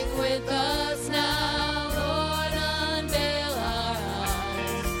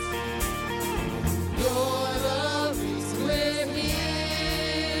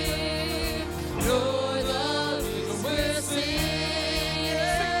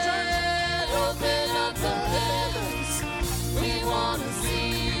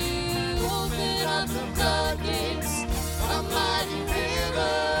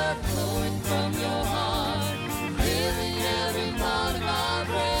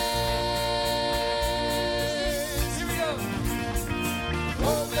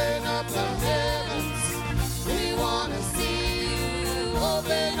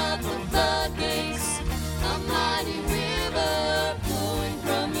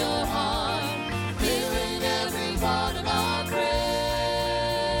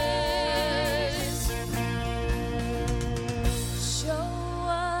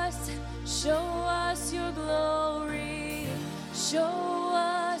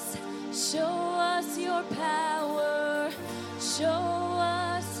power. Show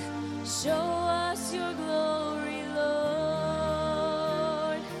us your glory, Lord.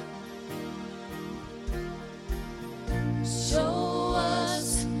 Show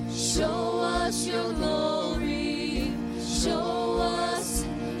us your glory. Show us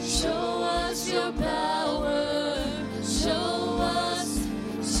your power. Show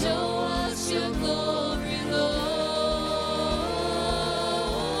us your glory, Lord.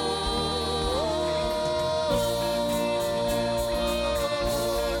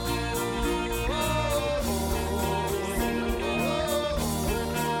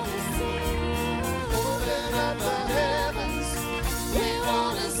 Open up the heavens, we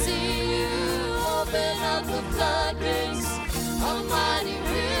want to see you. Open up the floodgates, a mighty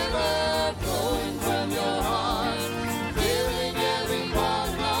river flowing from your heart, filling every part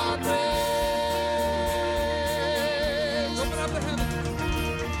of our praise. Open up the heavens.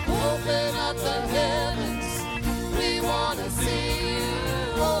 Open up the heavens, we want to see you.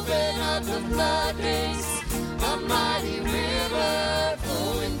 Open up the floodgates, a mighty river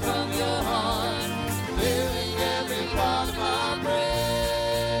flowing from your heart, filling every part of our praise.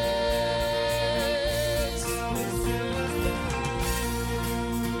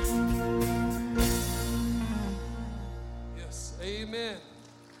 Yes, amen.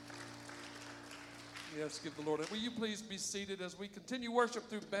 Yes, give the Lord. Will you please be seated as we continue worship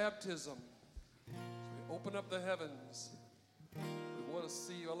through baptism? As we open up the heavens. We want to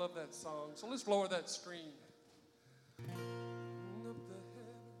see you. I love that song. So let's lower that screen. Open up the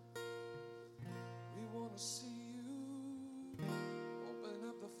heavens. We want to see you. Open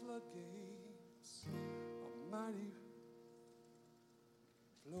up the floodgates. Almighty,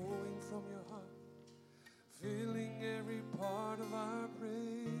 flowing from your heart, filling every part of our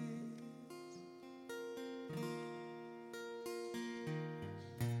praise.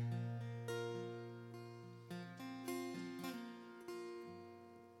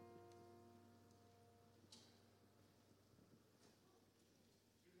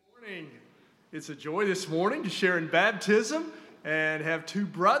 It's a joy this morning to share in baptism and have two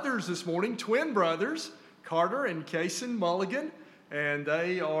brothers this morning, twin brothers, Carter and Kason Mulligan, and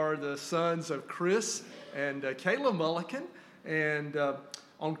they are the sons of Chris and Kayla Mulligan. And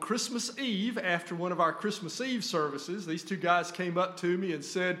on Christmas Eve, after one of our Christmas Eve services, these two guys came up to me and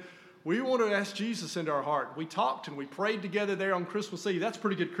said, "We want to ask Jesus into our heart." We talked and we prayed together there on Christmas Eve. That's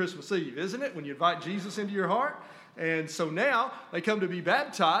pretty good Christmas Eve, isn't it, when you invite Jesus into your heart? And so now they come to be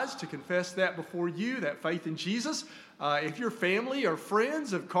baptized to confess that before you, that faith in Jesus. If you're family or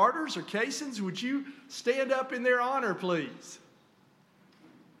friends of Carter's or Kason's, would you stand up in their honor, please?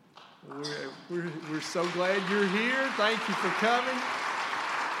 We're so glad you're here. Thank you for coming.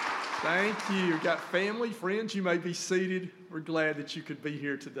 Thank you. You've got family, friends. You may be seated. We're glad that you could be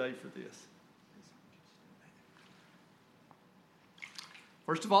here today for this.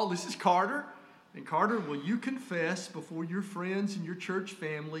 First of all, this is Carter. And Carter, will you confess before your friends and your church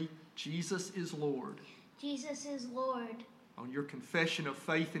family, Jesus is Lord? Jesus is Lord. On your confession of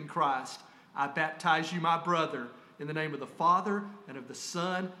faith in Christ, I baptize you, my brother, in the name of the Father, and of the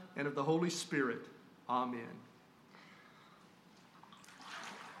Son, and of the Holy Spirit. Amen.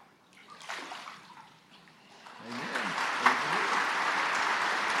 Amen.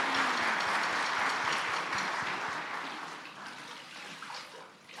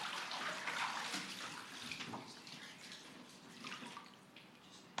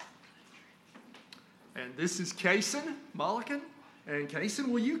 And this is Kason Mulligan. And Kason,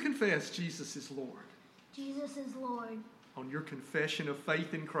 will you confess Jesus is Lord? Jesus is Lord. On your confession of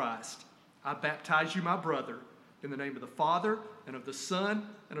faith in Christ, I baptize you, my brother, in the name of the Father, and of the Son,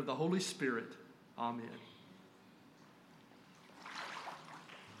 and of the Holy Spirit. Amen.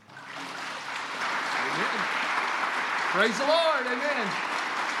 Amen. Praise the Lord. Amen.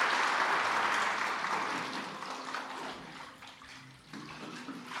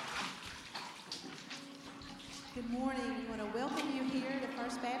 Good morning. We want to welcome you here to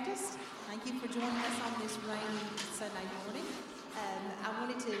First Baptist. Thank you for joining us on this rainy Sunday morning. I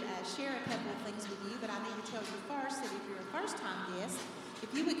wanted to share a couple of things with you, but I need to tell you first that if you're a first-time guest, if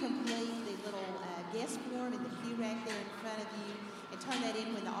you would complete the little guest form in the pew rack there in front of you and turn that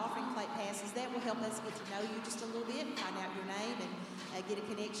in when the offering plate passes, that will help us get to know you just a little bit and find out your name and get a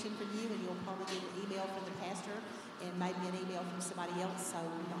connection from you, and you'll probably get an email from the pastor and maybe an email from somebody else, so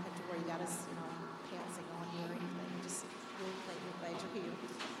you don't have to worry about us, pouncing on you or anything. Just we're glad you're here.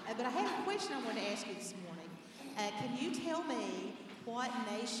 But I had a question I wanted to ask you this morning. Can you tell me what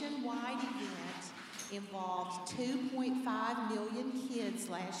nationwide event involved 2.5 million kids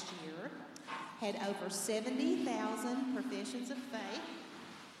last year, had over 70,000 professions of faith,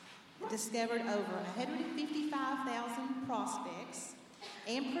 discovered over 155,000 prospects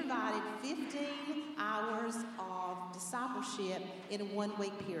and provided 15 hours of discipleship in a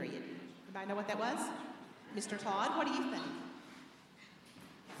 1-week period. Everybody know what that was? Mr. Todd, what do you think?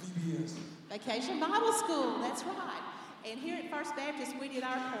 VBS. Vacation Bible School, that's right. And here at First Baptist, we did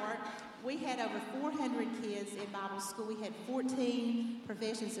our part. We had over 400 kids in Bible school. We had 14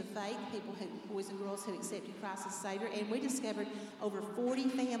 professions of faith, boys and girls who accepted Christ as Savior. And we discovered over 40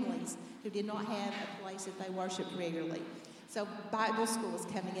 families who did not have a place that they worshiped regularly. So Bible school is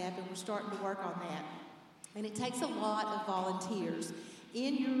coming up, and we're starting to work on that. And it takes a lot of volunteers.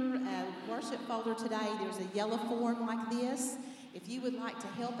 In your worship folder today, there's a yellow form like this. If you would like to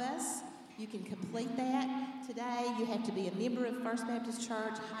help us, you can complete that. Today, you have to be a member of First Baptist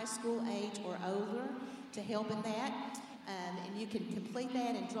Church, high school age or older, to help in that. And you can complete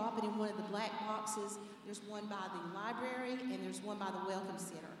that and drop it in one of the black boxes. There's one by the library, and there's one by the Welcome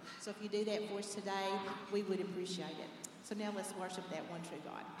Center. So if you do that for us today, we would appreciate it. So now let's worship that one true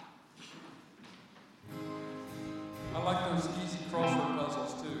God. I like those easy crossword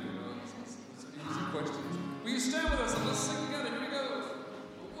puzzles too, you know. It's easy questions. Will you stand with us and let's sing together? Here we go.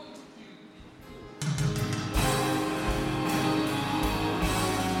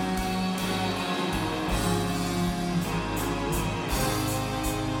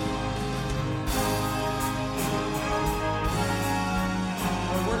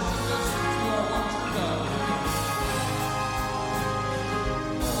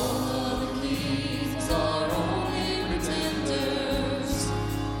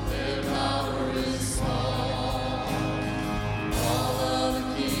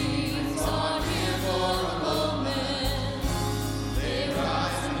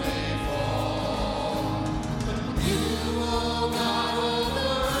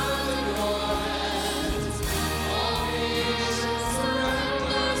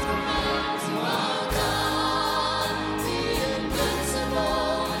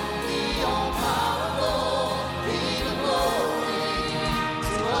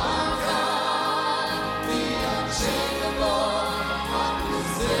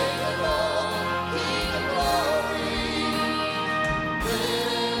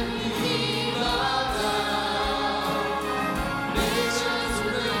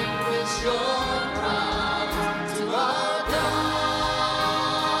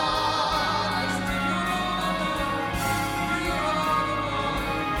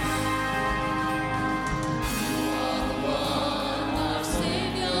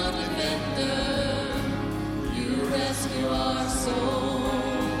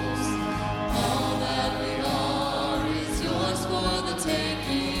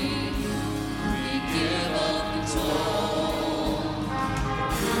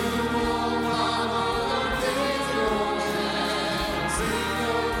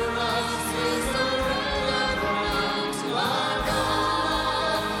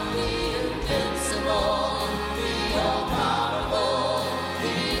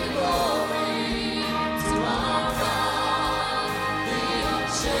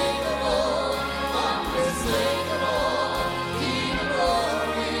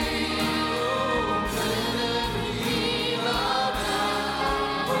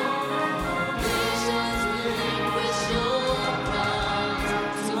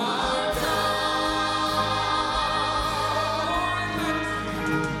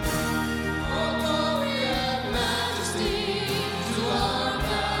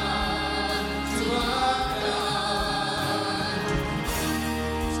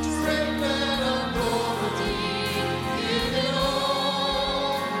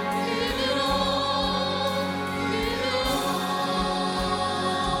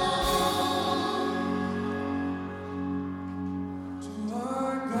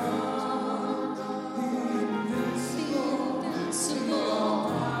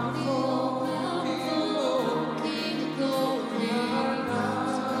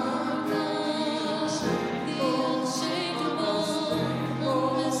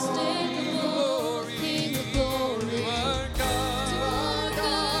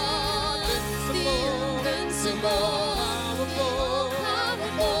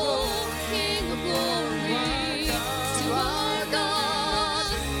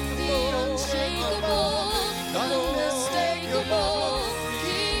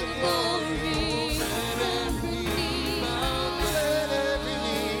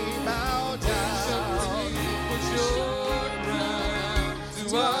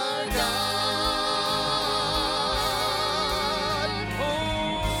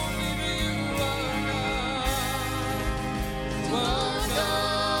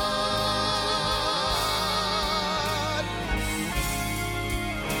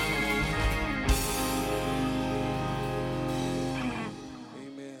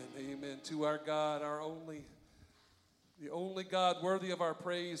 to our God, the only God worthy of our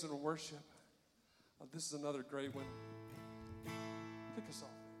praise and worship. This is another great one. Pick us off.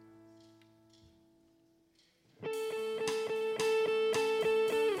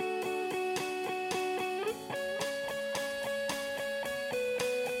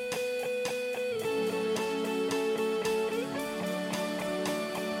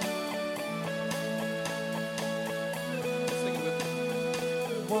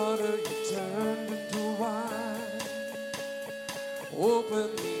 Water you turned into wine.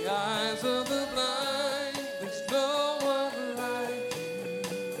 Open the eyes of the blind. There's no one like you.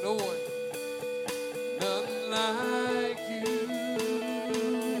 No one. None like you.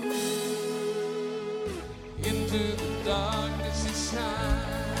 Into the darkness you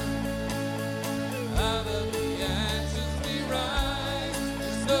shine. Out of the ashes we rise.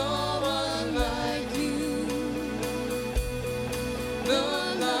 There's no one like you.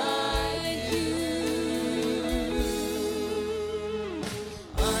 None like you.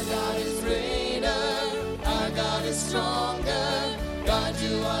 Our God is greater. Our God is stronger. God,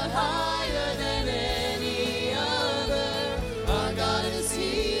 you are higher than any other. Our God is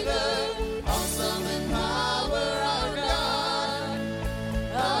healer, awesome in power. Our God,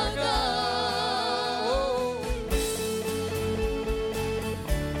 our God. Oh.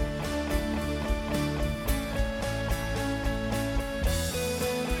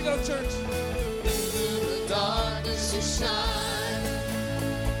 Here we go, church. Into the darkness you shine.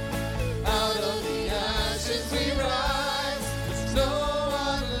 Out of the ashes we rise. There's no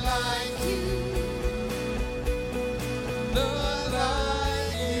one like you. None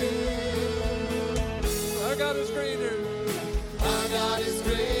like you. Our God is greater. Our God is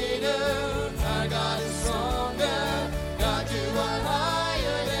greater. Our God is stronger. God, you are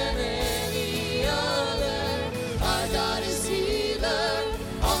higher than any other. Our God is healer,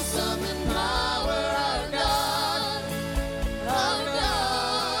 awesome in power. Our God, our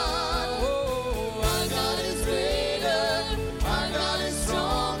God. Oh, our God is greater. Our God is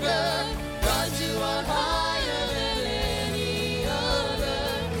stronger. God, you are higher than any other.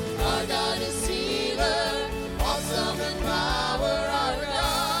 Our God is healer, awesome in power. Our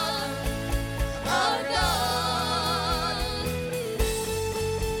God, our God.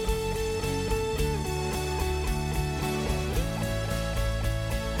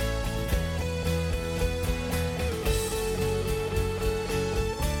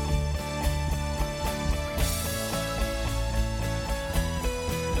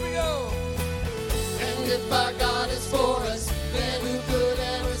 Here we go. And if our God is for us, then who could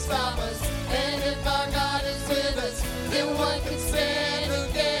ever stop us? And if our God is with us, then what can stand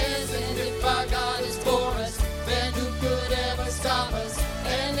against? And if our God is for us, then who could ever stop us?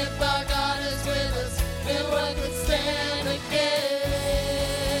 And if our God is with us, then what can stand against?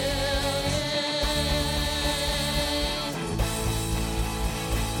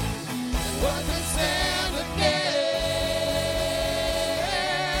 What can stand against?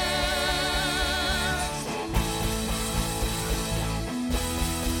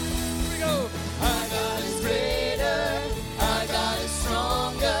 Here we go. Our God is greater, our God is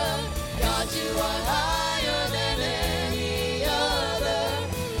stronger. God, you are higher than any other.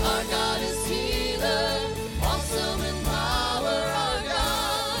 Our God is healer, awesome in power. Our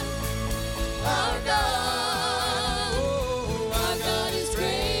God, our God. Oh, our God is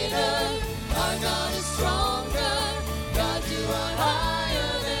greater, our God is stronger. God, you are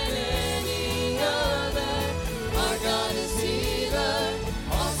higher than any other. Our God is healer,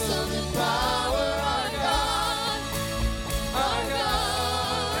 awesome in power. Our God, our Here we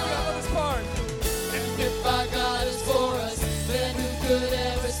God. go, this part. And if our God is for us, then who could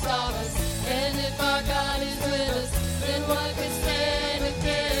ever stop us? And if our God is with us, then what can stand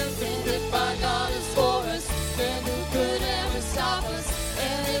against? And if our God is for us, then who could ever stop us?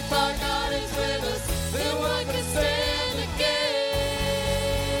 And if our God is with us, then what can stand against?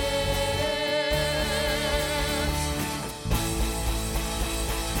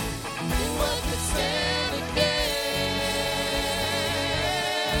 Then what can stand against?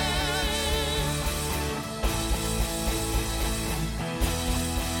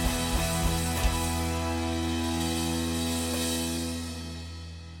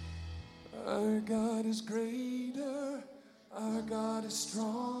 Our God is greater. Our God is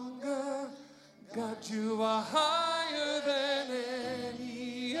stronger. God, you are higher than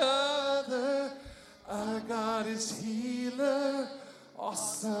any other. Our God is healer,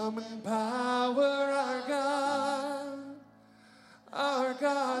 awesome in power. Our God, our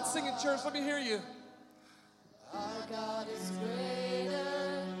God. Sing it, church. Let me hear you. Our God is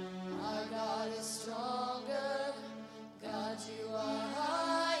greater, our God is stronger. God, you are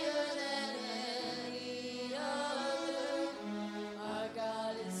higher than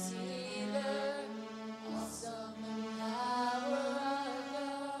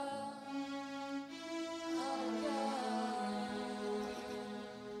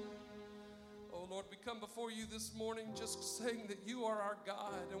come before you this morning just saying that you are our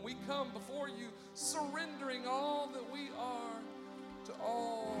God. And we come before you surrendering all that we are to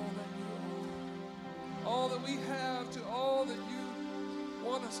all that you are. All that we have to all that you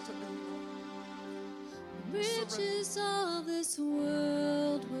want us to be. Riches of this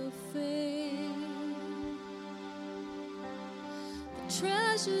world will fade. The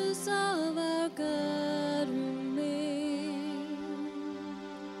treasures of our God remain.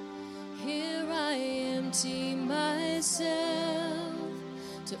 Here I empty myself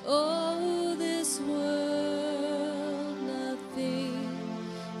to owe this world nothing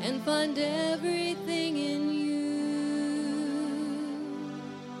and find everything in you.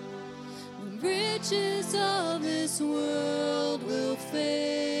 Riches of this world will fade.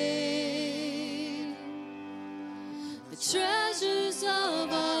 The treasures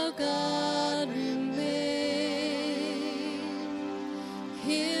of our God remain.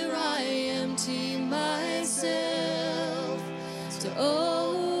 Here I empty myself to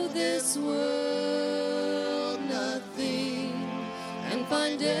owe this world nothing and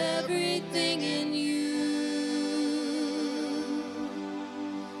find everything in you.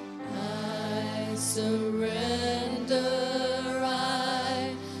 Surrender,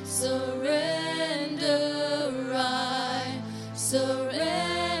 I surrender, I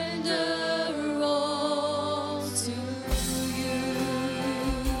surrender all to you.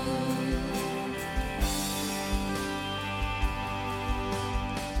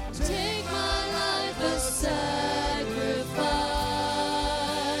 Take my life as sacrifice.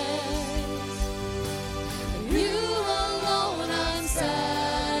 You alone I'm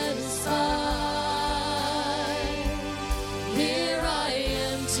satisfied. Here I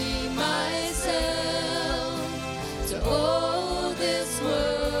empty myself to owe this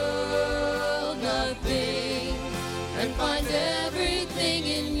world nothing and find everything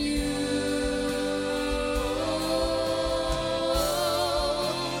in you.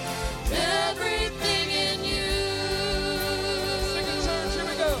 Everything in you. Sing it, church. Here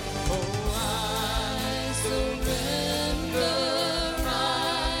we go. Oh, I surrender,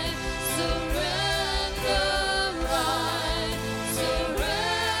 I surrender, I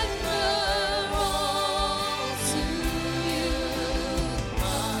surrender all to you. I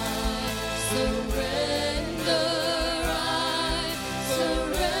surrender, I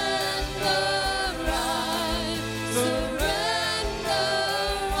surrender, I surrender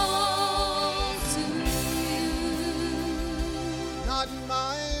all to you. Not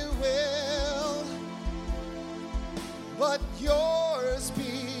my will, but yours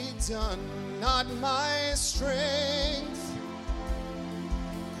be done. Not my strength,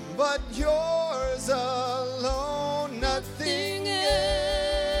 but yours alone. Nothing else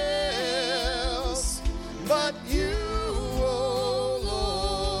but you, oh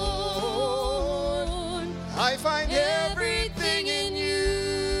Lord. I find everything in you.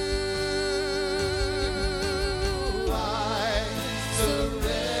 I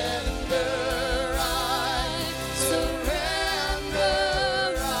surrender, I surrender,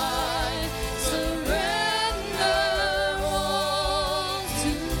 I surrender all to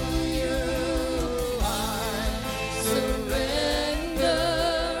you. I surrender,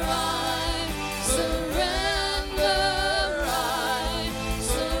 I surrender, I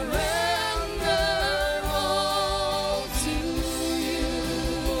surrender all to you.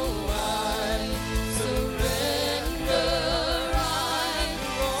 I surrender,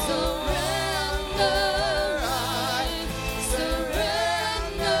 I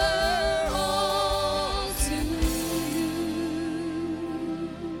surrender all to you.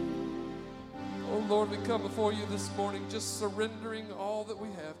 Oh Lord, we come before you this morning just surrendering all that we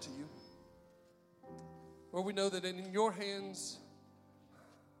have to you. Lord, we know that in your hands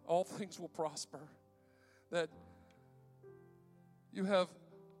all things will prosper. That you have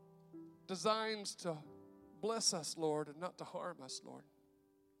designs to bless us, Lord, and not to harm us, Lord.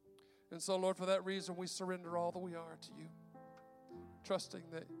 And so, Lord, for that reason, we surrender all that we are to you, trusting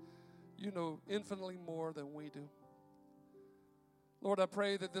that you know infinitely more than we do. Lord, I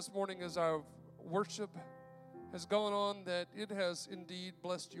pray that this morning as our worship has gone on, that it has indeed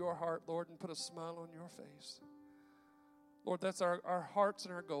blessed your heart, Lord, and put a smile on your face. Lord, that's our hearts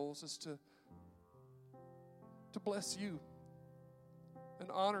and our goals is to bless you and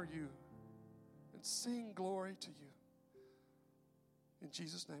honor you and sing glory to you. In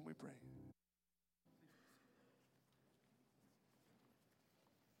Jesus' name we pray.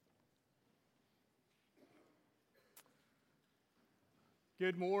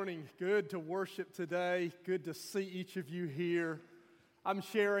 Good morning. Good to worship today. Good to see each of you here. I'm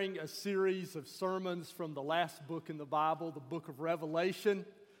sharing a series of sermons from the last book in the Bible, the book of Revelation.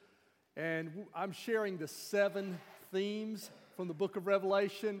 And I'm sharing the 7 themes from the book of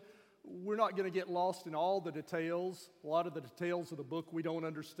Revelation. We're not going to get lost in all the details. A lot of the details of the book we don't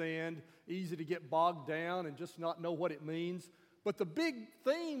understand. Easy to get bogged down and just not know what it means. But the big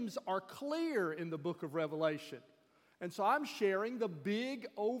themes are clear in the book of Revelation. And so I'm sharing the big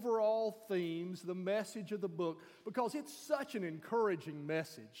overall themes, the message of the book, because it's such an encouraging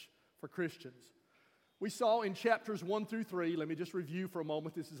message for Christians. We saw in chapters 1 through 3, let me just review for a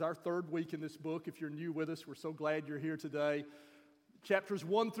moment. This is our 3rd week in this book. If you're new with us, we're so glad you're here today. Chapters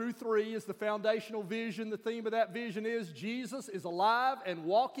 1 through 3 is the foundational vision. The theme of that vision is Jesus is alive and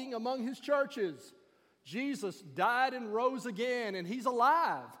walking among his churches. Jesus died and rose again, and he's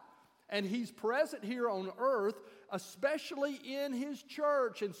alive. And he's present here on earth, especially in his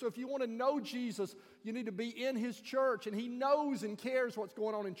church. And so if you want to know Jesus, you need to be in his church. And he knows and cares what's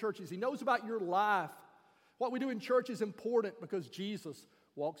going on in churches. He knows about your life. What we do in church is important because Jesus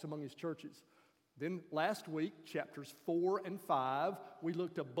walks among his churches. Then last week, chapters 4 and 5, we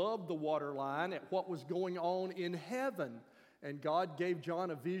looked above the waterline at what was going on in heaven. And God gave John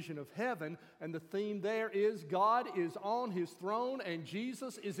a vision of heaven, and the theme there is God is on his throne and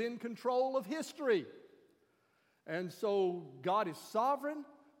Jesus is in control of history. And so God is sovereign,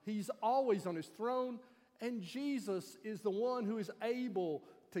 he's always on his throne, and Jesus is the one who is able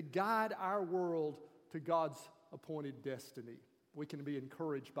to guide our world to God's appointed destiny. We can be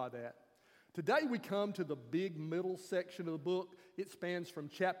encouraged by that. Today we come to the big middle section of the book. It spans from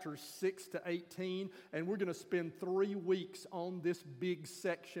chapters 6 to 18, and we're going to spend 3 weeks on this big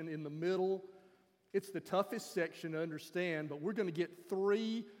section in the middle. It's the toughest section to understand, but we're going to get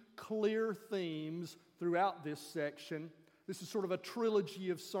 3 clear themes throughout this section. This is sort of a trilogy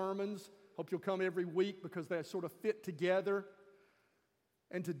of sermons. Hope you'll come every week because they sort of fit together.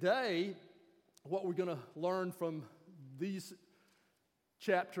 And today, what we're going to learn from these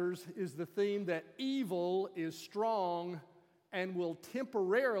chapters is the theme that evil is strong and will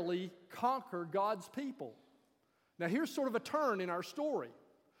temporarily conquer God's people. Now, here's sort of a turn in our story.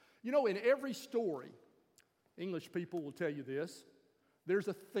 You know, in every story, English people will tell you this, there's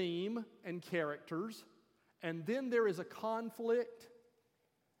a theme and characters, and then there is a conflict,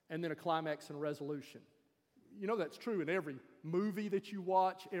 and then a climax and a resolution. You know that's true in every movie that you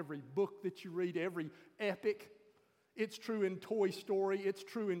watch, every book that you read, every epic. It's true in Toy Story. It's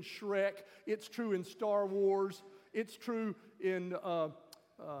true in Shrek. It's true in Star Wars. It's true in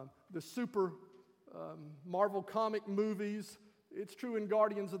the super Marvel comic movies. It's true in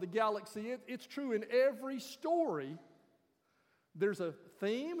Guardians of the Galaxy. It's true in every story. There's a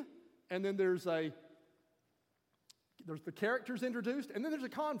theme, and then there's the characters introduced, and then there's a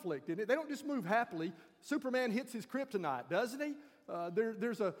conflict. And they don't just move happily. Superman hits his kryptonite, doesn't he?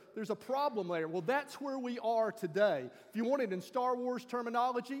 There's a problem there. Well, that's where we are today. If you want it in Star Wars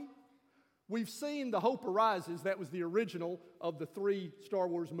terminology, we've seen The Hope Arises. That was the original of the 3 Star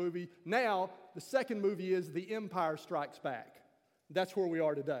Wars movies. Now, the second movie is The Empire Strikes Back. That's where we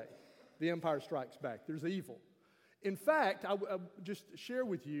are today. The Empire Strikes Back. There's evil. In fact, I'll just share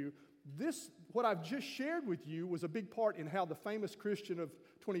with you, what I've just shared with you was a big part in how the famous Christian of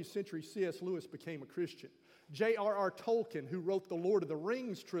 20th century, C.S. Lewis, became a Christian. J.R.R. Tolkien, who wrote the Lord of the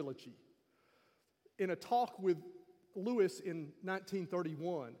Rings trilogy, in a talk with Lewis in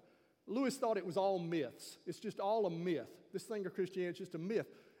 1931, Lewis thought it was all myths. It's just all a myth. This thing of Christianity is just a myth.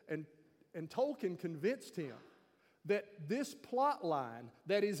 And Tolkien convinced him that this plot line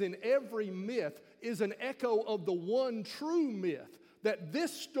that is in every myth is an echo of the one true myth. That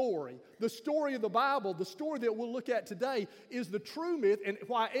this story, the story of the Bible, the story that we'll look at today, is the true myth. And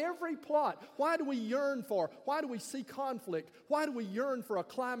why every plot, why do we yearn for, why do we see conflict, why do we yearn for a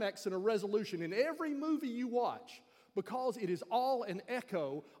climax and a resolution in every movie you watch? Because it is all an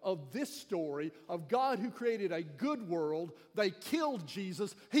echo of this story of God who created a good world. They killed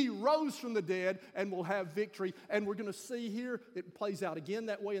Jesus. He rose from the dead and will have victory. And we're going to see here, it plays out again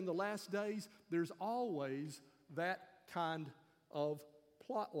that way in the last days. There's always that kind of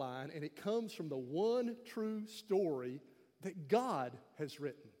plot line, and it comes from the one true story that God has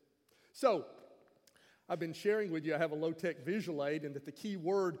written. So, I've been sharing with you, I have a low-tech visual aid, and that the key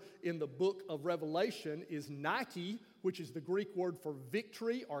word in the book of Revelation is Nike, which is the Greek word for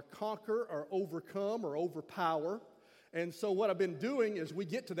victory or conquer or overcome or overpower. And so what I've been doing is we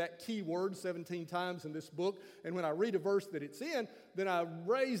get to that key word 17 times in this book, and when I read a verse that it's in, then I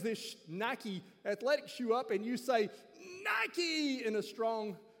raise this Nike athletic shoe up, and you say, Nike, in a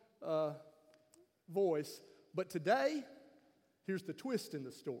strong voice. But today, here's the twist in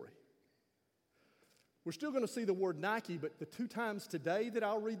the story. We're still going to see the word Nike, but the 2 times today that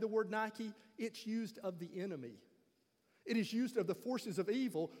I'll read the word Nike, it's used of the enemy. It is used of the forces of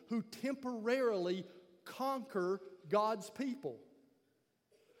evil who temporarily conquer God's people.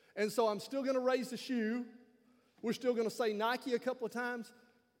 And so I'm still going to raise the shoe. We're still going to say Nike a couple of times,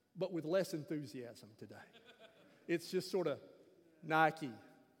 but with less enthusiasm today. It's just sort of Nike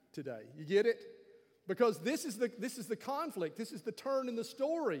today. You get it? Because this is the conflict. This is the turn in the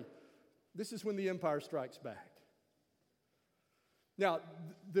story. This is when the empire strikes back. Now,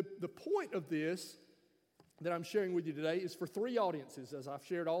 the point of this that I'm sharing with you today is for three audiences, as I've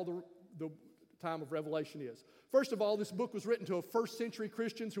shared all the time of Revelation is. First of all, this book was written to first century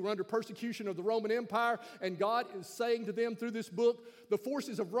Christians who were under persecution of the Roman Empire, and God is saying to them through this book, the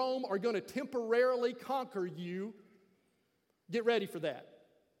forces of Rome are going to temporarily conquer you. Get ready for that.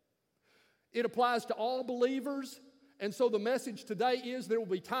 It applies to all believers, and so the message today is there will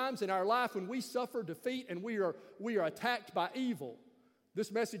be times in our life when we suffer defeat and we are attacked by evil.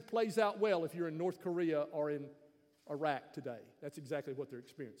 This message plays out well if you're in North Korea or in Iraq today. That's exactly what they're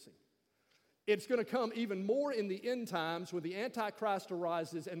experiencing. It's going to come even more in the end times when the Antichrist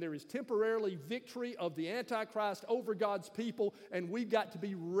arises and there is temporarily victory of the Antichrist over God's people, and we've got to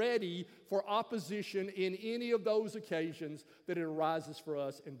be ready for opposition in any of those occasions that it arises for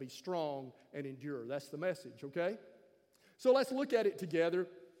us and be strong and endure. That's the message, okay? So let's look at it together,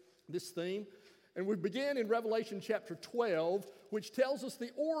 this theme. And we begin in Revelation chapter 12, which tells us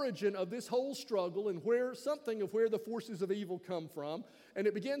the origin of this whole struggle and something of where the forces of evil come from. And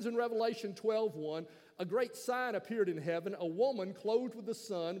it begins in Revelation 12:1. A great sign appeared in heaven, a woman clothed with the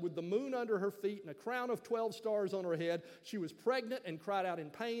sun, with the moon under her feet and a crown of 12 stars on her head. She was pregnant and cried out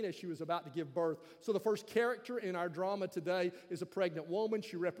in pain as she was about to give birth. So the first character in our drama today is a pregnant woman.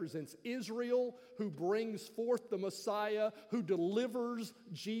 She represents Israel, who brings forth the Messiah, who delivers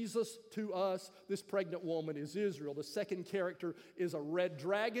Jesus to us. This pregnant woman is Israel. The second character is a red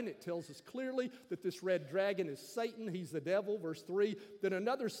dragon. It tells us clearly that this red dragon is Satan. He's the devil. Verse 3, then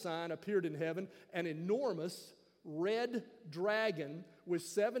another sign appeared in heaven, an enormous red dragon with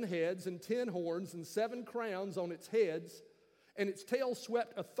 7 heads and 10 horns and 7 crowns on its heads, and its tail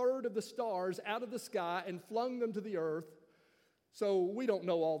swept a third of the stars out of the sky and flung them to the earth. So we don't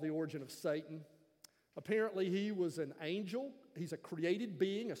know all the origin of Satan. Apparently he was an angel. He's a created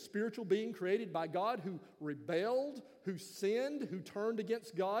being, a spiritual being created by God who rebelled, who sinned, who turned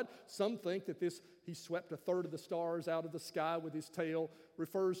against God. Some think that he swept a third of the stars out of the sky with his tail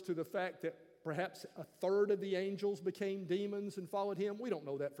refers to the fact that perhaps a third of the angels became demons and followed him. We don't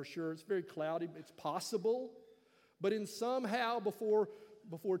know that for sure. It's very cloudy. It's possible. But in somehow before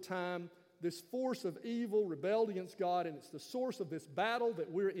time, this force of evil rebelled against God, and it's the source of this battle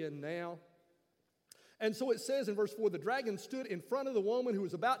that we're in now. And so it says in verse 4, the dragon stood in front of the woman who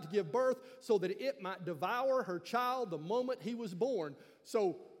was about to give birth so that it might devour her child the moment he was born.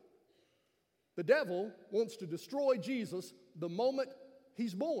 So the devil wants to destroy Jesus the moment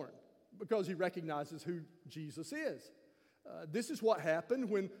he's born because he recognizes who Jesus is. This is what happened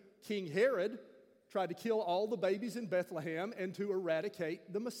when King Herod tried to kill all the babies in Bethlehem and to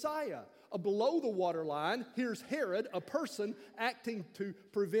eradicate the Messiah. Below the waterline, here's Herod, a person acting to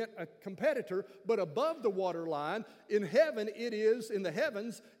prevent a competitor, but above the waterline, in the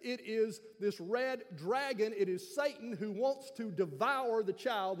heavens, it is this red dragon, it is Satan who wants to devour the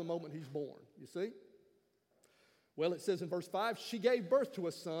child the moment he's born, you see? Well, it says in verse 5, she gave birth to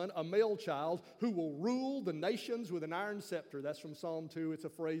a son, a male child, who will rule the nations with an iron scepter. That's from Psalm 2. It's a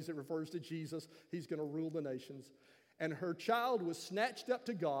phrase that refers to Jesus. He's going to rule the nations. And her child was snatched up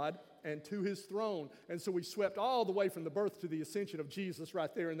to God and to his throne. And so we swept all the way from the birth to the ascension of Jesus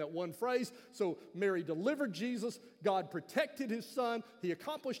right there in that one phrase. So Mary delivered Jesus. God protected his son. He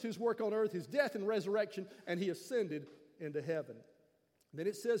accomplished his work on earth, his death and resurrection, and he ascended into heaven. Then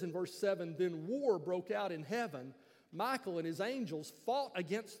it says in verse 7, then war broke out in heaven. Michael and his angels fought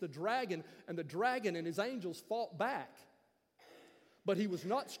against the dragon, and the dragon and his angels fought back. But he was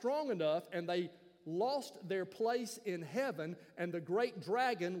not strong enough, and they lost their place in heaven, and the great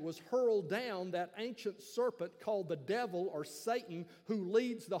dragon was hurled down, that ancient serpent called the devil or Satan, who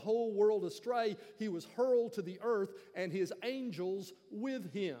leads the whole world astray. He was hurled to the earth, and his angels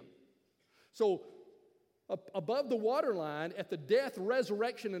with him. So above the waterline, at the death,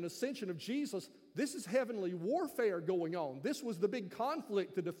 resurrection, and ascension of Jesus, this is heavenly warfare going on. This was the big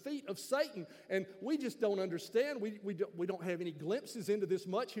conflict, the defeat of Satan. And we just don't understand. We don't have any glimpses into this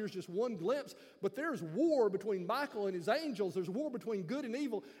much. Here's just one glimpse. But there's war between Michael and his angels. There's war between good and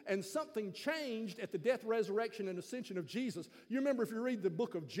evil. And something changed at the death, resurrection, and ascension of Jesus. You remember if you read the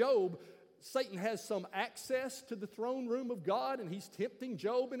book of Job, Satan has some access to the throne room of God, and he's tempting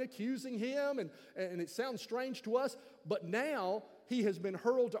Job and accusing him, and it sounds strange to us, but now he has been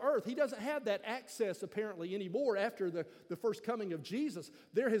hurled to earth. He doesn't have that access apparently anymore after the first coming of Jesus.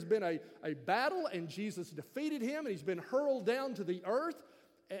 There has been a battle, and Jesus defeated him, and he's been hurled down to the earth,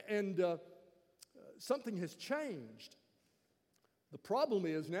 and something has changed. The problem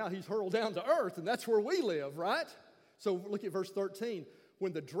is now he's hurled down to earth, and that's where we live, right? So look at verse 13.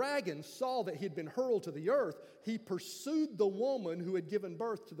 When the dragon saw that he had been hurled to the earth, he pursued the woman who had given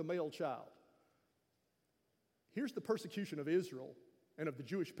birth to the male child. Here's the persecution of Israel and of the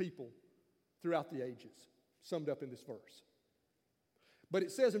Jewish people throughout the ages, summed up in this verse. But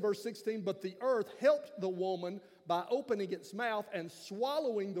it says in verse 16, but the earth helped the woman by opening its mouth and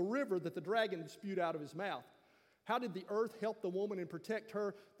swallowing the river that the dragon spewed out of his mouth. How did the earth help the woman and protect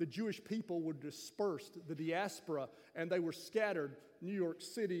her? The Jewish people were dispersed, the diaspora, and they were scattered. New York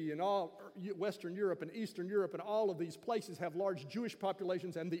City and all Western Europe and Eastern Europe and all of these places have large Jewish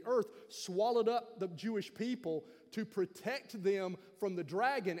populations, and the earth swallowed up the Jewish people to protect them from the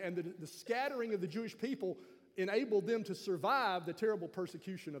dragon, and the scattering of the Jewish people enabled them to survive the terrible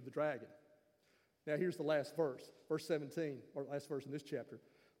persecution of the dragon. Now here's the last verse, verse 17, or last verse in this chapter.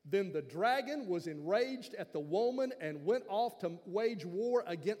 Then the dragon was enraged at the woman and went off to wage war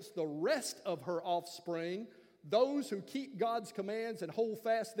against the rest of her offspring, those who keep God's commands and hold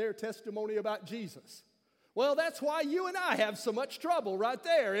fast their testimony about Jesus. Well, that's why you and I have so much trouble right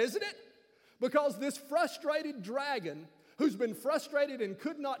there, isn't it? Because this frustrated dragon, who's been frustrated and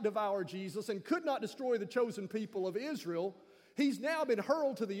could not devour Jesus and could not destroy the chosen people of Israel, he's now been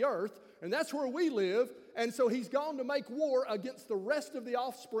hurled to the earth, and that's where we live, and so he's gone to make war against the rest of the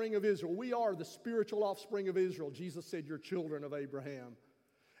offspring of Israel. We are the spiritual offspring of Israel. Jesus said, you're children of Abraham.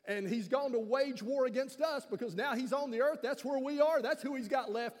 And he's gone to wage war against us because now he's on the earth. That's where we are. That's who he's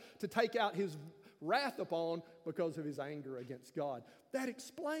got left to take out his wrath upon because of his anger against God. That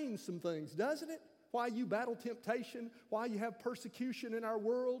explains some things, doesn't it? Why you battle temptation, why you have persecution in our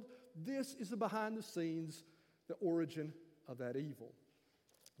world. This is the behind the scenes, the origin of that evil.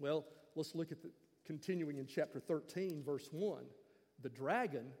 Well, let's look at the continuing in chapter 13, verse 1. The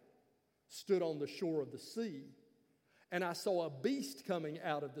dragon stood on the shore of the sea, and I saw a beast coming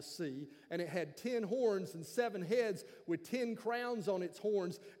out of the sea, and it had 10 horns and 7 heads with 10 crowns on its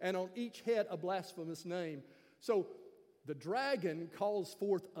horns, and on each head a blasphemous name. So the dragon calls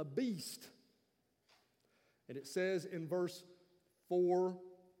forth a beast. And it says in verse 4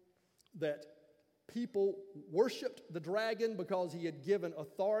 that people worshiped the dragon because he had given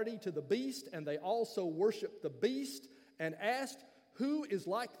authority to the beast, and they also worshiped the beast and asked, who is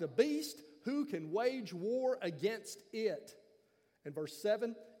like the beast? Who can wage war against it? In verse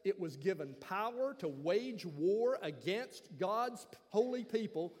 7, it was given power to wage war against God's holy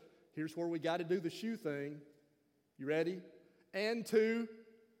people. Here's where we got to do the shoe thing. You ready? And to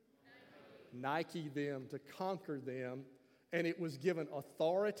Nike them, to conquer them. And it was given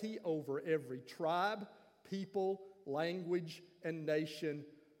authority over every tribe, people, language, and nation.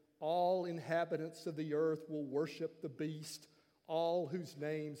 All inhabitants of the earth will worship the beast, all whose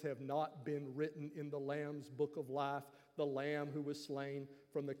names have not been written in the Lamb's book of life, the Lamb who was slain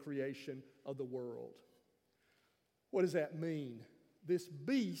from the creation of the world. What does that mean? This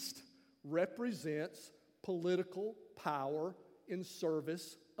beast represents political power in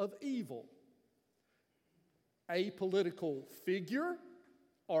service of evil. A political figure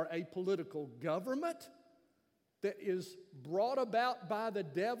or a political government that is brought about by the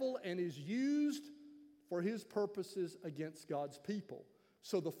devil and is used for his purposes against God's people.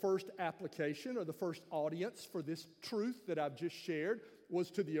 So the first application or the first audience for this truth that I've just shared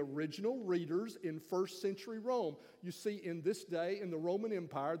was to the original readers in first century Rome. You see, in this day in the Roman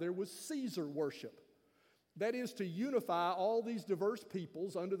Empire, there was Caesar worship. That is to unify all these diverse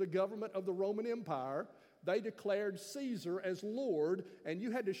peoples under the government of the Roman Empire. They declared Caesar as Lord, and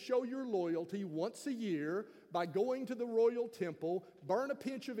you had to show your loyalty once a year by going to the royal temple, burn a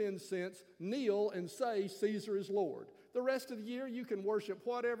pinch of incense, kneel, and say, Caesar is Lord. The rest of the year, you can worship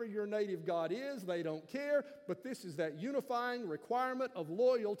whatever your native god is. They don't care, but this is that unifying requirement of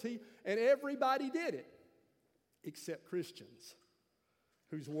loyalty, and everybody did it, except Christians,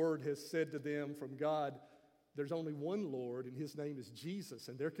 whose word has said to them from God, there's only one Lord, and his name is Jesus.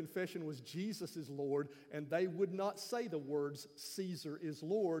 And their confession was Jesus is Lord, and they would not say the words, Caesar is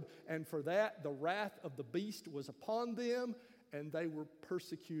Lord. And for that, the wrath of the beast was upon them, and they were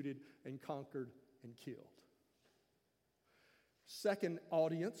persecuted and conquered and killed. Second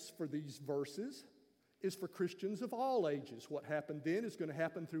audience for these verses is for Christians of all ages. What happened then is going to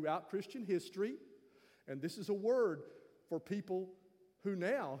happen throughout Christian history. And this is a word for people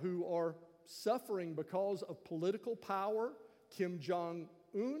who are suffering because of political power. Kim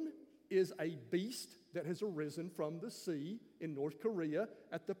Jong-un is a beast that has arisen from the sea in North Korea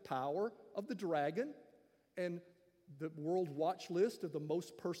at the power of the dragon. And the World Watch list of the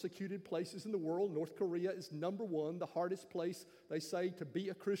most persecuted places in the world, North Korea is number one, the hardest place, they say, to be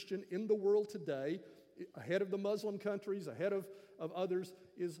a Christian in the world today. Ahead of the Muslim countries, ahead of others,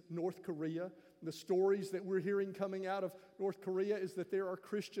 is North Korea. The stories that we're hearing coming out of North Korea is that there are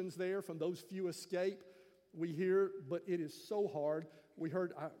Christians there. From those few escape, we hear, but it is so hard.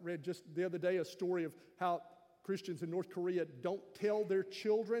 I read just the other day a story of how Christians in North Korea don't tell their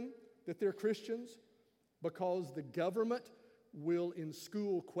children that they're Christians because the government will in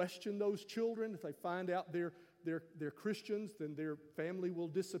school question those children. If they find out they're Christians, then their family will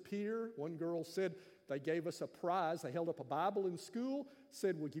disappear. One girl said they gave us a prize. They held up a Bible in school,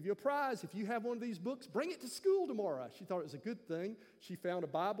 said, we'll give you a prize. If you have one of these books, bring it to school tomorrow. She thought it was a good thing. She found a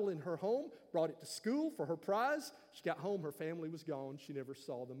Bible in her home, brought it to school for her prize. She got home, her family was gone. She never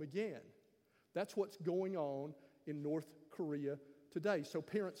saw them again. That's what's going on in North Korea today. So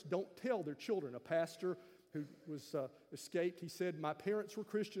parents don't tell their children. A pastor who was escaped, he said, my parents were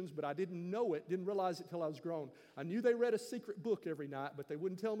Christians, but I didn't know it, didn't realize it till I was grown. I knew they read a secret book every night, but they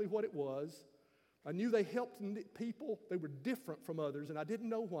wouldn't tell me what it was. I knew they helped people. They were different from others, and I didn't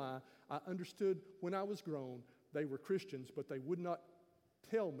know why. I understood when I was grown they were Christians, but they would not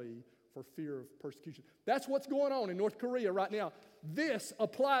tell me for fear of persecution. That's what's going on in North Korea right now. This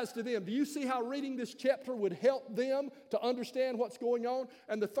applies to them. Do you see how reading this chapter would help them to understand what's going on?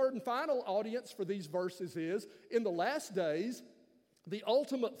 And the third and final audience for these verses is, in the last days, the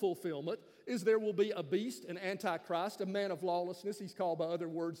ultimate fulfillment is there will be a beast, an antichrist, a man of lawlessness. He's called by other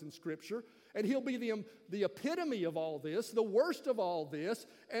words in Scripture. And he'll be the epitome of all this, the worst of all this,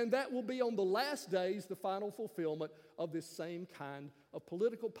 and that will be on the last days the final fulfillment of this same kind of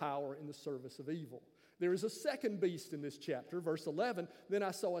political power in the service of evil. There is a second beast in this chapter, verse 11. Then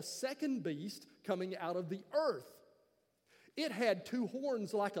I saw a second beast coming out of the earth. It had two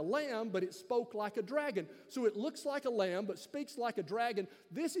horns like a lamb, but it spoke like a dragon. So it looks like a lamb, but speaks like a dragon.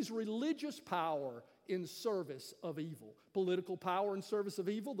 This is religious power in service of evil. Political power in service of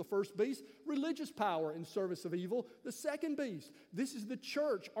evil, the first beast. Religious power in service of evil, the second beast. This is the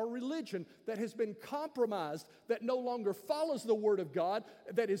church or religion that has been compromised, that no longer follows the Word of God,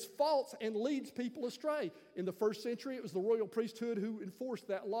 that is false and leads people astray. In the first century, it was the royal priesthood who enforced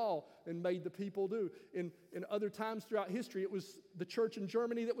that law and made the people do. In other times throughout history, it was the church in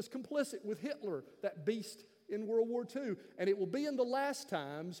Germany that was complicit with Hitler, that beast in World War II. And it will be in the last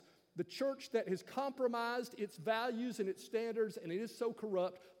times the church that has compromised its values and its standards, and it is so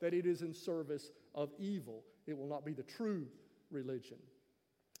corrupt that it is in service of evil. It will not be the true religion.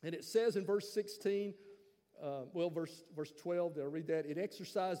 And it says in verse 16, verse 12, I'll read that. It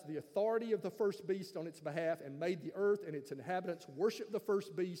exercised the authority of the first beast on its behalf and made the earth and its inhabitants worship the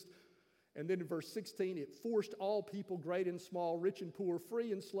first beast. And then in verse 16, it forced all people, great and small, rich and poor,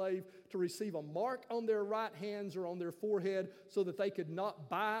 free and slave, to receive a mark on their right hands or on their forehead so that they could not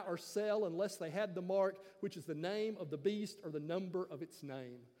buy or sell unless they had the mark, which is the name of the beast or the number of its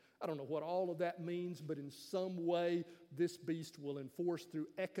name. I don't know what all of that means, but in some way, this beast will enforce through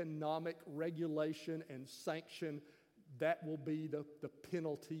economic regulation and sanction. That will be the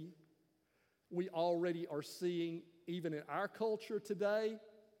penalty. We already are seeing, even in our culture today,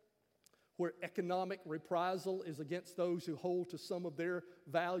 where economic reprisal is against those who hold to some of their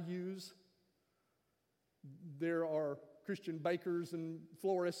values. There are Christian bakers and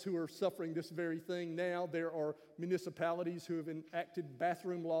florists who are suffering this very thing now. There are municipalities who have enacted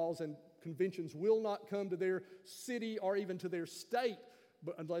bathroom laws, and conventions will not come to their city or even to their state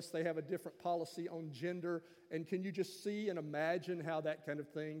but unless they have a different policy on gender. And can you just see and imagine how that kind of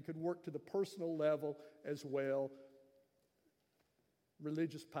thing could work to the personal level as well?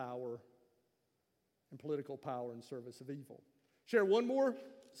 Religious power and political power in service of evil. Share one more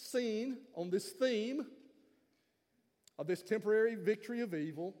scene on this theme of this temporary victory of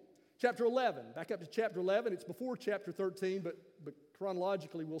evil. Chapter 11, back up to chapter 11. It's before chapter 13, but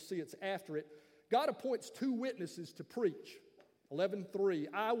chronologically we'll see it's after it. God appoints 2 witnesses to preach. 11:3,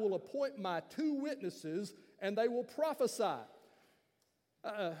 I will appoint my 2 witnesses and they will prophesy.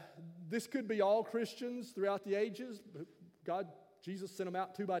 This could be all Christians throughout the ages. Jesus sent them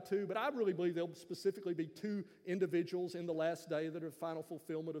out 2 by 2, but I really believe there'll specifically be 2 individuals in the last day that are final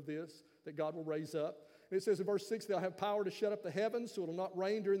fulfillment of this, that God will raise up. And it says in verse 6, they'll have power to shut up the heavens so it'll not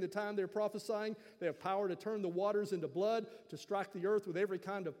rain during the time they're prophesying. They have power to turn the waters into blood, to strike the earth with every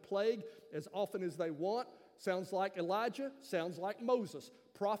kind of plague as often as they want. Sounds like Elijah, sounds like Moses.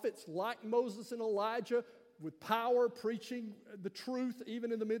 Prophets like Moses and Elijah with power preaching the truth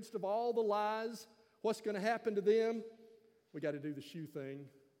even in the midst of all the lies. What's going to happen to them? We got to do the shoe thing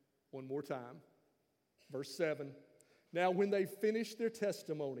one more time. Verse 7. Now when they finish their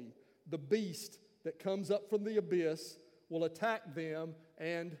testimony, the beast that comes up from the abyss will attack them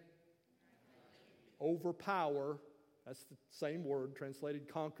and overpower. That's the same word translated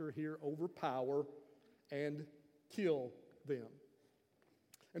conquer here, overpower, and kill them.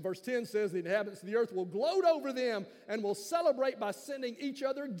 And verse 10 says the inhabitants of the earth will gloat over them and will celebrate by sending each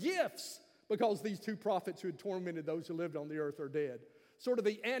other gifts because these two prophets who had tormented those who lived on the earth are dead. Sort of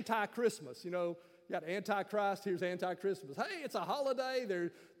the anti-Christmas, you know, you got Antichrist, here's anti-Christmas. Hey, it's a holiday.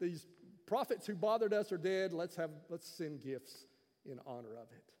 These prophets who bothered us are dead. Let's send gifts in honor of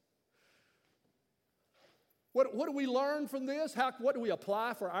it. What do we learn from this? What do we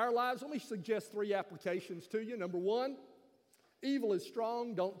apply for our lives? Let me suggest 3 applications to you. Number 1, evil is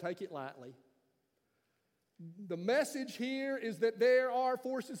strong, don't take it lightly. The message here is that there are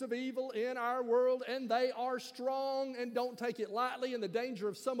forces of evil in our world and they are strong, and don't take it lightly. And the danger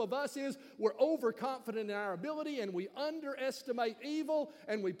of some of us is we're overconfident in our ability and we underestimate evil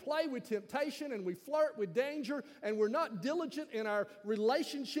and we play with temptation and we flirt with danger and we're not diligent in our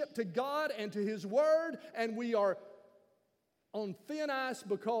relationship to God and to His Word, and we are on thin ice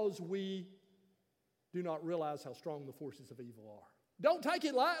because we do not realize how strong the forces of evil are. Don't take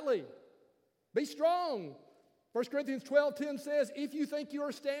it lightly. Be strong. 1 Corinthians 12:10 says, if you think you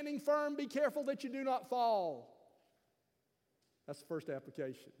are standing firm, be careful that you do not fall. That's the first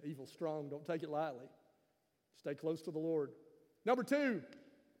application. Evil strong, don't take it lightly. Stay close to the Lord. Number 2,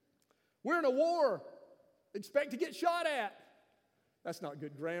 we're in a war. Expect to get shot at. That's not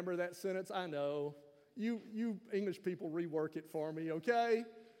good grammar, that sentence, I know. You English people rework it for me, okay?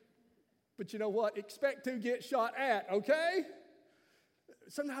 But you know what? Expect to get shot at, okay?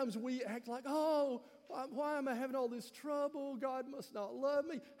 Sometimes we act like, oh, why am I having all this trouble? God must not love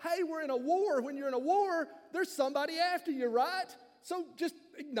me. Hey, we're in a war. When you're in a war, there's somebody after you, right? So just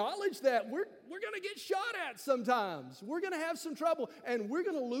acknowledge that. We're going to get shot at sometimes. We're going to have some trouble, and we're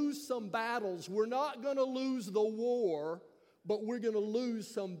going to lose some battles. We're not going to lose the war, but we're going to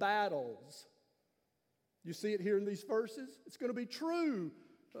lose some battles. You see it here in these verses? It's going to be true.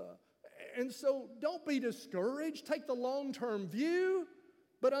 And so don't be discouraged. Take the long-term view,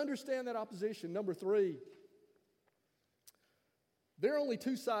 but understand that opposition. Number 3, there are only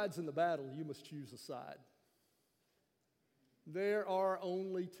 2 sides in the battle. You must choose a side. There are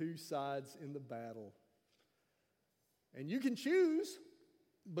only 2 sides in the battle. And you can choose,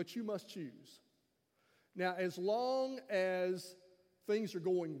 but you must choose. Now, as long as things are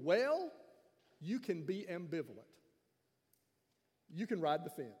going well, you can be ambivalent. You can ride the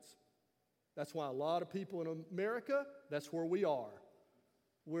fence. That's why a lot of people in America, that's where we are.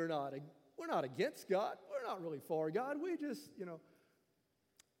 We're not against God. We're not really for God. We just,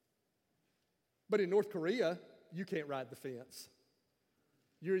 But in North Korea, you can't ride the fence.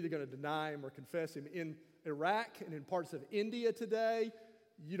 You're either going to deny Him or confess Him. In Iraq and in parts of India today,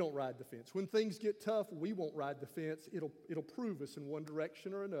 you don't ride the fence. When things get tough, we won't ride the fence. It'll prove us in one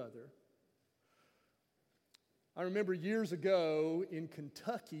direction or another. I remember years ago in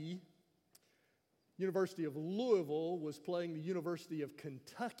Kentucky, University of Louisville was playing the University of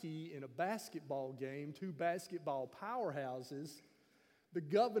Kentucky in a basketball game, 2 basketball powerhouses. The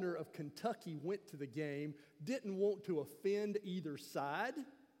governor of Kentucky went to the game, didn't want to offend either side.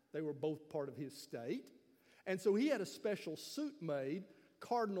 They were both part of his state. And so he had a special suit made,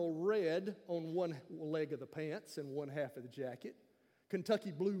 cardinal red on one leg of the pants and one half of the jacket,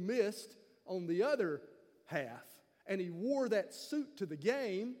 Kentucky blue mist on the other half. And he wore that suit to the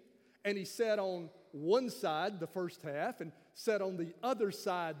game, and he sat on one side the first half and sat on the other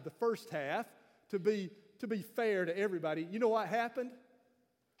side the first half to be fair to everybody. You know what happened?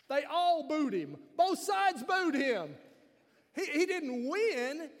 They all booed him. Both sides booed him. He didn't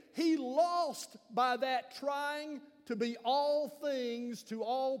win. He lost by that trying to be all things to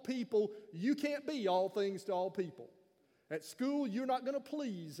all people. You can't be all things to all people. At school, you're not going to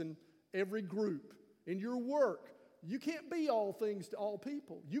please in every group. In your work, you can't be all things to all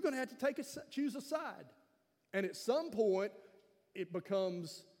people. You're going to have to choose a side. And at some point, it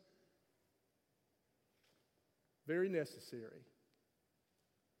becomes very necessary.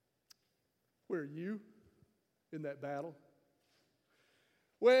 Where are you in that battle?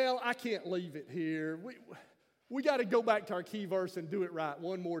 Well, I can't leave it here. We got to go back to our key verse and do it right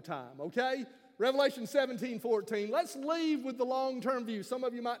one more time, okay? Revelation 17:14. Let's leave with the long-term view. Some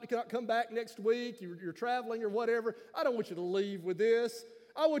of you might not come back next week. You're traveling or whatever. I don't want you to leave with this.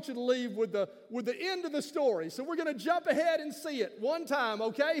 I want you to leave with the end of the story. So we're going to jump ahead and see it one time,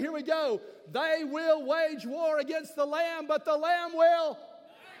 okay? Here we go. They will wage war against the Lamb, but the Lamb will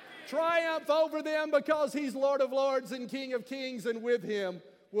triumph over them because He's Lord of Lords and King of Kings, and with Him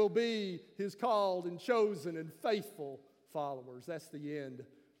will be His called and chosen and faithful followers. That's the end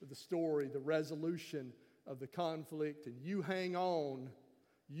of the story, the resolution of the conflict. And you hang on.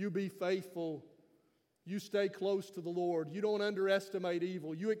 You be faithful. You stay close to the Lord. You don't underestimate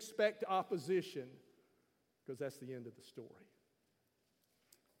evil. You expect opposition, because that's the end of the story.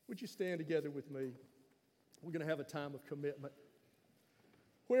 Would you stand together with me? We're going to have a time of commitment.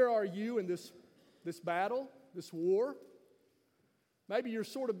 Where are you in this battle, this war? Maybe you're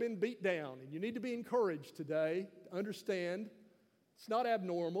sort of been beat down and you need to be encouraged today to understand it's not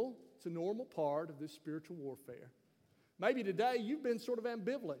abnormal. It's a normal part of this spiritual warfare. Maybe today you've been sort of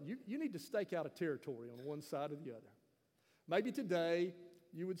ambivalent. You need to stake out a territory on one side or the other. Maybe today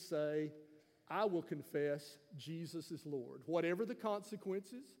you would say, I will confess Jesus is Lord. Whatever the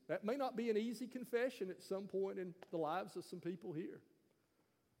consequences, that may not be an easy confession at some point in the lives of some people here.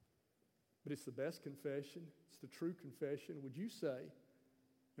 But it's the best confession. It's the true confession. Would you say,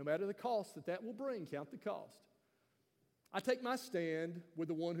 no matter the cost that will bring, count the cost. I take my stand with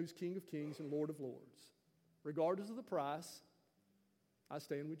the one who's King of Kings and Lord of Lords. Regardless of the price, I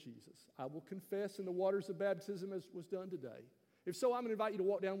stand with Jesus. I will confess in the waters of baptism as was done today. If so, I'm going to invite you to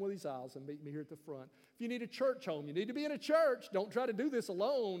walk down one of these aisles and meet me here at the front. If you need a church home, you need to be in a church. Don't try to do this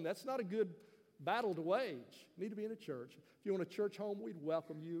alone. That's not a good battle to wage. You need to be in a church. If you want a church home, we'd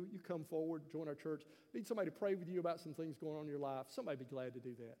welcome you. You come forward, join our church. Need somebody to pray with you about some things going on in your life. Somebody would be glad to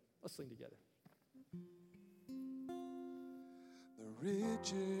do that. Let's sing together. The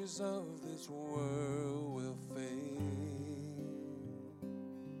riches of this world will fade.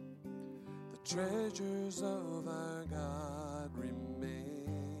 The treasures of our God remain.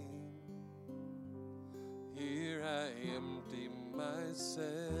 Here I empty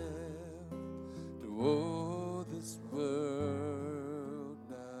myself to owe this world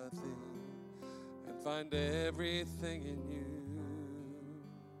nothing, and find everything in you.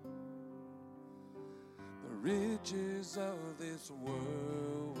 The riches of this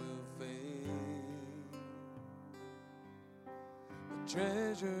world will fade. The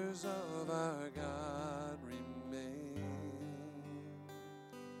treasures of our God remain.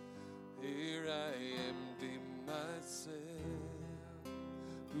 Here I empty myself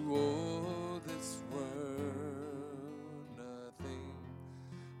to owe this world nothing,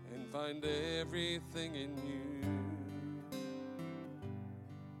 and find everything in you.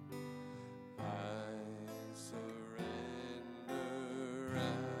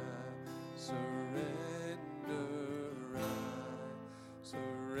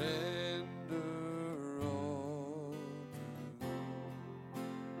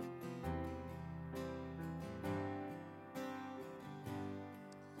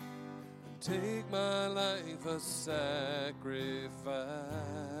 Take my life a sacrifice.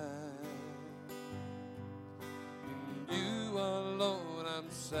 In you alone I'm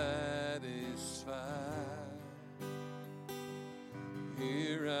satisfied.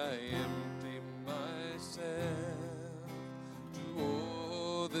 Here I empty myself to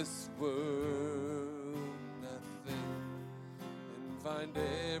owe this world nothing, and find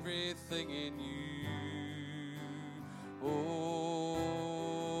everything in you. Oh,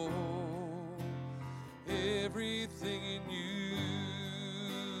 everything in you.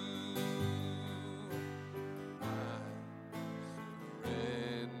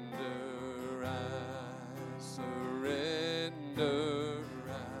 I surrender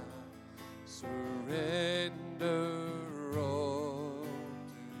all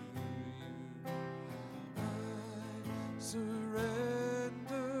to you.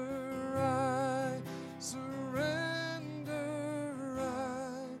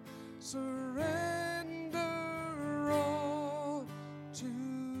 I surrender all to you.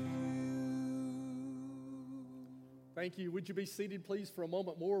 Thank you. Would you be seated, please, for a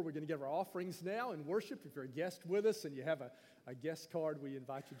moment more? We're going to give our offerings now in worship. If you're a guest with us and you have a guest card, we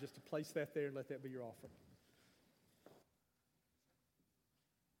invite you just to place that there and let that be your offering.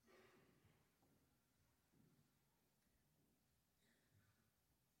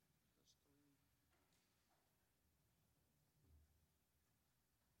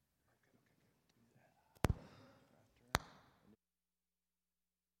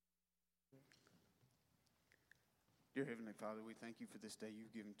 Dear Heavenly Father, we thank you for this day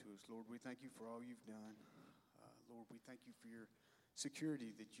you've given to us. Lord, we thank you for all you've done. Lord, we thank you for your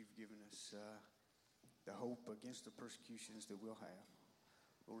security that you've given us, the hope against the persecutions that we'll have.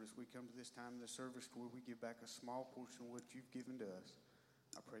 Lord, as we come to this time in the service where we give back a small portion of what you've given to us,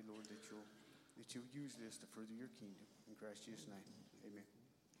 I pray, Lord, that you'll use this to further your kingdom. In Christ Jesus' name, amen.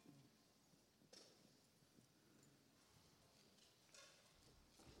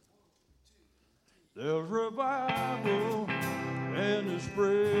 There's revival and it's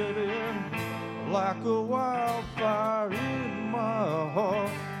spreading like a wildfire in my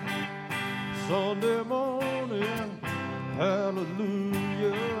heart. Sunday morning,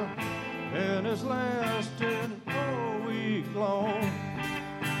 hallelujah, and it's lasting all week long.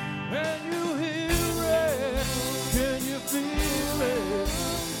 And you hear it, can you feel it?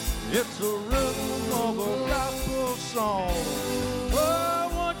 It's the rhythm of a gospel song. Oh,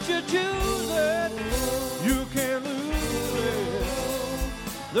 once you choose it, you can't lose it.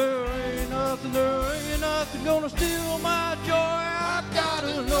 There ain't nothing gonna steal my joy. I've got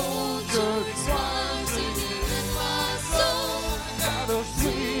an old church choir singing in my soul. I've got a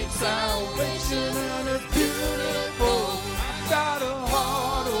sweet salvation and it's beautiful. I've got a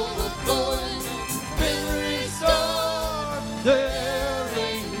heart overflowing, been restored. There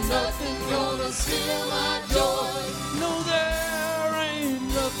ain't nothing gonna steal my joy. No, there ain't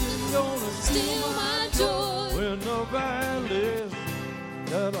nothing gonna steal my joy. When the valleys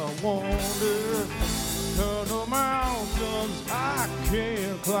that I wander turn the mountains I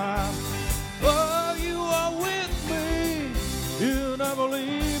can't climb. Oh, you are with me, you never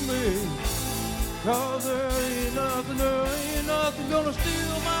leave me. 'Cause there ain't nothing gonna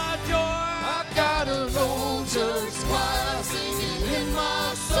steal my joy. I've got an old church choir singing in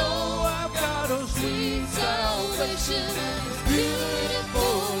my soul. I've got a sweet salvation and it's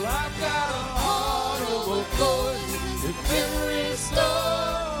beautiful. I've got a heart overflowing, it's been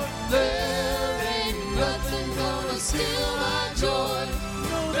restored. There ain't nothing gonna steal my joy.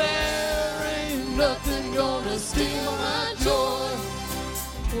 No, there ain't nothing gonna steal my joy.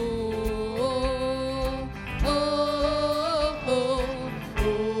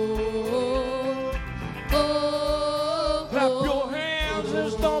 Clap your hands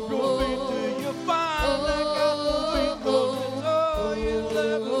and stomp your feet till you find that gospel beat. 'Cause it's all you'll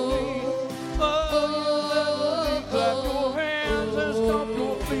ever need. All you'll ever need. Clap your hands and stomp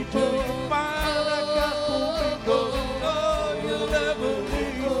your feet till you find that gospel beat. 'Cause it's all you'll ever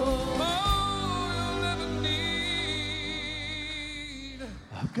need. All you'll ever need.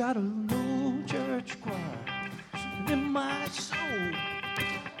 I've got a little church choir singing in my soul.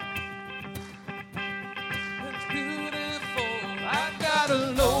 I've got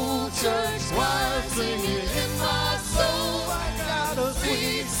an old church choir singing in my soul. I got a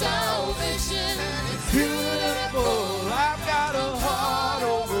sweet salvation and it's beautiful. I've got a heart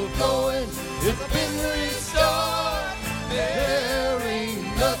overflowing, it's been restored. There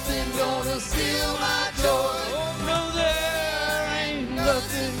ain't nothing gonna steal my joy. Oh, no, there ain't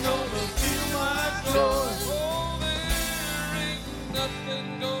nothing gonna steal my joy. Oh, there ain't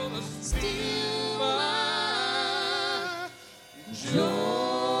nothing gonna steal my joy.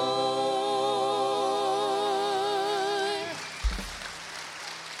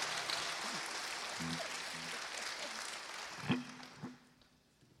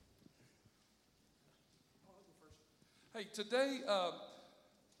 Hey, today at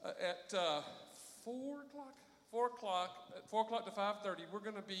 4 o'clock to 5:30, we're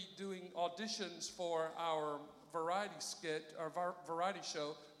going to be doing auditions for our variety skit, our variety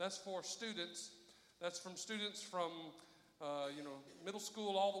show. That's for students. That's from students from middle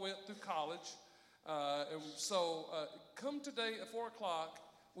school all the way up through college. And so come today at 4 o'clock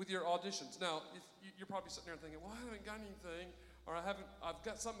with your auditions. Now, if you're probably sitting there thinking, well, I haven't got anything, or I've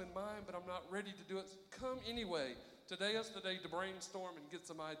got something in mind, but I'm not ready to do it. Come anyway. Today is the day to brainstorm and get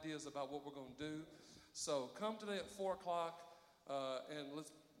some ideas about what we're going to do. So come today at 4 o'clock, and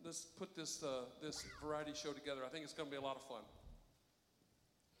let's put this variety show together. I think it's going to be a lot of fun.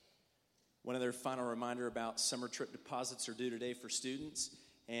 One other final reminder about summer trip deposits are due today for students.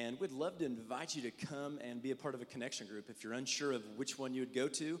 And we'd love to invite you to come and be a part of a connection group. If you're unsure of which one you would go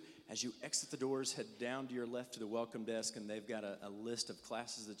to, as you exit the doors, head down to your left to the welcome desk, and they've got a list of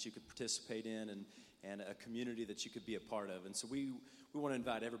classes that you could participate in and a community that you could be a part of. And so we want to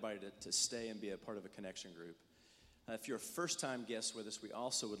invite everybody to stay and be a part of a connection group. If you're a first-time guest with us, we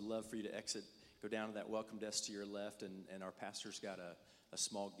also would love for you to go down to that welcome desk to your left, and our pastor's got a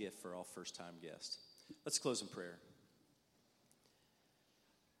small gift for all first-time guests. Let's close in prayer.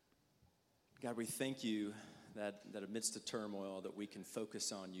 God, we thank you that amidst the turmoil that we can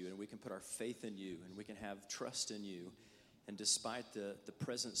focus on you and we can put our faith in you and we can have trust in you. And despite the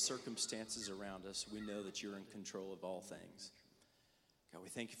present circumstances around us, we know that you're in control of all things. God, we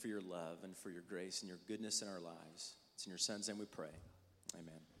thank you for your love and for your grace and your goodness in our lives. It's in your son's name we pray.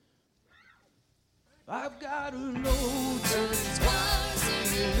 Amen. I've got an old church choir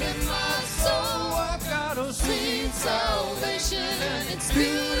singing in my soul. I've got a sweet salvation and it's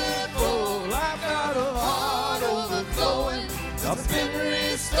beautiful. I've got a heart overflowing. I've been